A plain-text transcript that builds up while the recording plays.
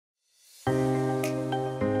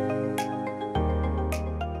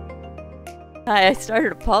Hi, I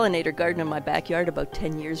started a pollinator garden in my backyard about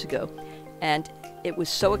 10 years ago, and it was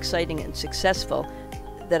so exciting and successful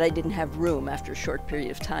that I didn't have room after a short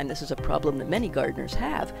period of time. This is a problem that many gardeners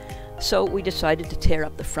have. So we decided to tear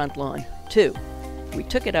up the front lawn too. We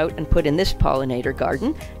took it out and put in this pollinator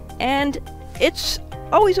garden, and it's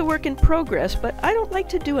always a work in progress, but I don't like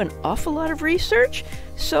to do an awful lot of research,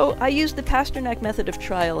 so I used the Pasternak method of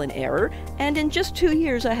trial and error, and in just 2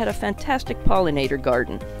 years I had a fantastic pollinator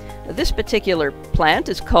garden. This particular plant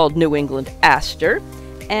is called New England aster,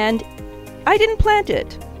 and I didn't plant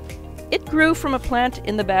it. It grew from a plant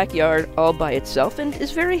in the backyard all by itself and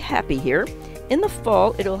is very happy here. In the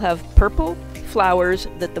fall, it'll have purple flowers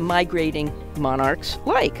that the migrating monarchs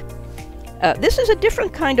like. This is a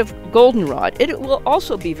different kind of goldenrod. It will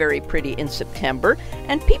also be very pretty in September,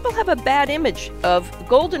 and people have a bad image of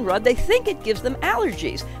goldenrod. They think it gives them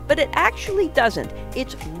allergies, but it actually doesn't.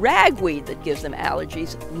 It's ragweed that gives them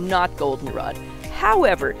allergies, not goldenrod.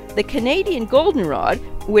 However, the Canadian goldenrod,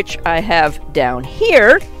 which I have down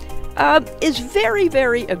here, is very,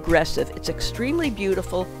 very aggressive. It's extremely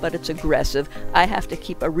beautiful, but it's aggressive. I have to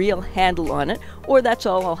keep a real handle on it, or that's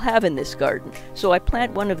all I'll have in this garden. So I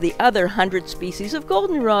plant one of the other 100 species of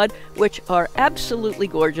goldenrod, which are absolutely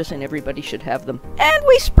gorgeous, and everybody should have them. And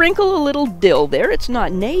we sprinkle a little dill there. It's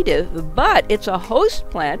not native, but it's a host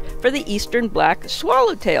plant for the eastern black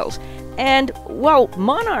swallowtails. And while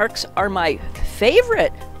monarchs are my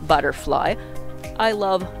favorite butterfly, I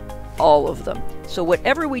love all of them. So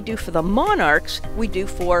whatever we do for the monarchs, we do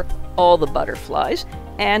for all the butterflies.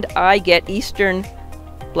 And I get eastern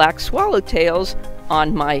black swallowtails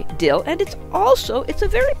on my dill, and it's a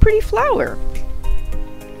very pretty flower.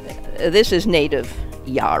 This is native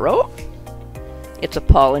yarrow. It's a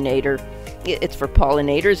pollinator. It's for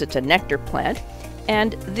pollinators. It's a nectar plant.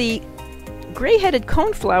 And the gray-headed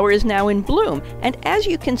coneflower is now in bloom, and as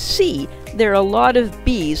you can see, there are a lot of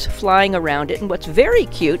bees flying around it, and what's very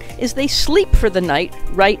cute is they sleep for the night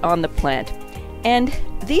right on the plant. And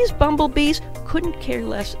these bumblebees couldn't care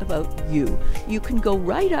less about you. You can go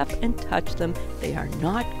right up and touch them. They are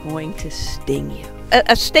not going to sting you.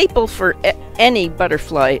 A staple for any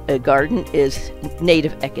butterfly garden is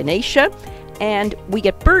native echinacea, and we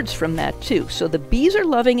get birds from that too. So the bees are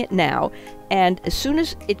loving it now, and as soon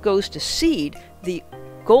as it goes to seed, the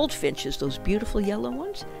goldfinches, those beautiful yellow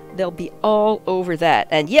ones, they'll be all over that.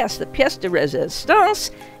 And yes, the pièce de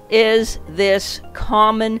résistance is this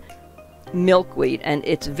common milkweed, and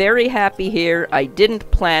it's very happy here. I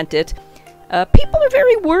didn't plant it. People are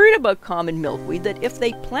very worried about common milkweed, that if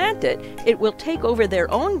they plant it, it will take over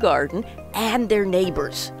their own garden and their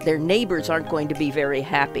neighbors. Their neighbors aren't going to be very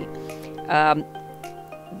happy.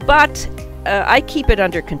 But I keep it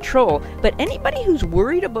under control. But anybody who's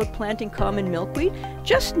worried about planting common milkweed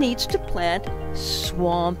just needs to plant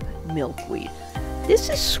swamp milkweed. This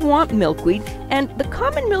is swamp milkweed, and the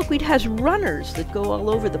common milkweed has runners that go all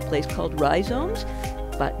over the place called rhizomes,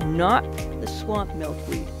 but not the swamp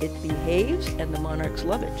milkweed. It behaves, and the monarchs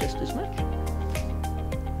love it just as much.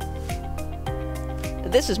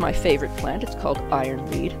 This is my favorite plant. It's called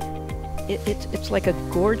ironweed. It's like a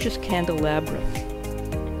gorgeous candelabra,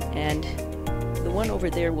 and the one over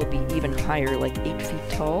there will be even higher, like 8 feet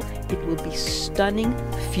tall. It will be stunning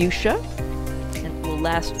fuchsia, and will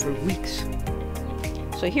last for weeks.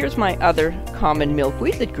 So here's my other common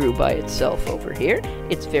milkweed that grew by itself over here.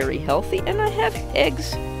 It's very healthy, and I have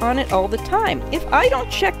eggs on it all the time. If I don't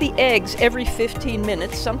check the eggs every 15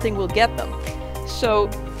 minutes, something will get them. So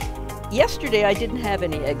yesterday I didn't have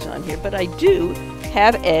any eggs on here, but I do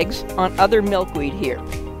have eggs on other milkweed here.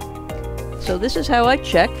 So this is how I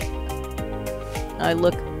check. I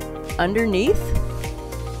look underneath,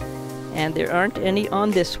 and there aren't any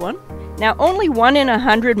on this one. Now, only 1 in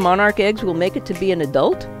 100 monarch eggs will make it to be an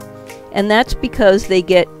adult, and that's because they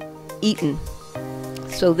get eaten.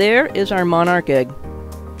 So there is our monarch egg.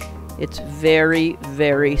 It's very,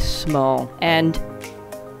 very small, and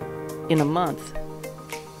in a month,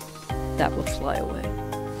 that will fly away.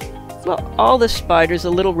 Well, all the spiders,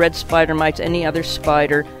 the little red spider mites, any other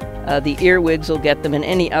spider, the earwigs will get them, and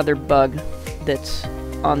any other bug that's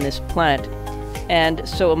on this plant. And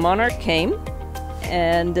so a monarch came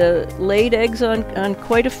and laid eggs on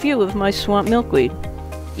quite a few of my swamp milkweed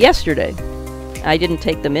yesterday. I didn't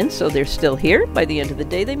take them in, so they're still here. By the end of the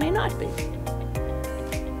day, they may not be.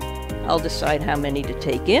 I'll decide how many to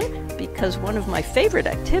take in, because one of my favorite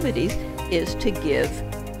activities is to give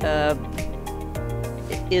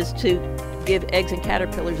eggs and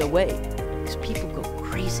caterpillars away, because people go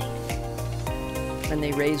crazy when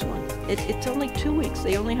they raise one. It's only 2 weeks.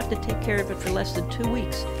 They only have to take care of it for less than 2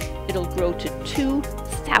 weeks. It'll grow to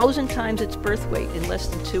 2,000 times its birth weight in less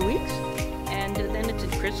than 2 weeks, and and then it's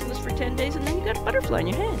in chrysalis for 10 days, and then you got a butterfly in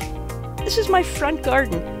your hand. This is my front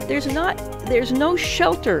garden. There's no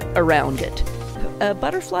shelter around it.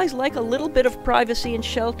 Butterflies like a little bit of privacy and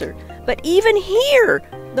shelter, but even here,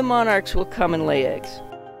 the monarchs will come and lay eggs.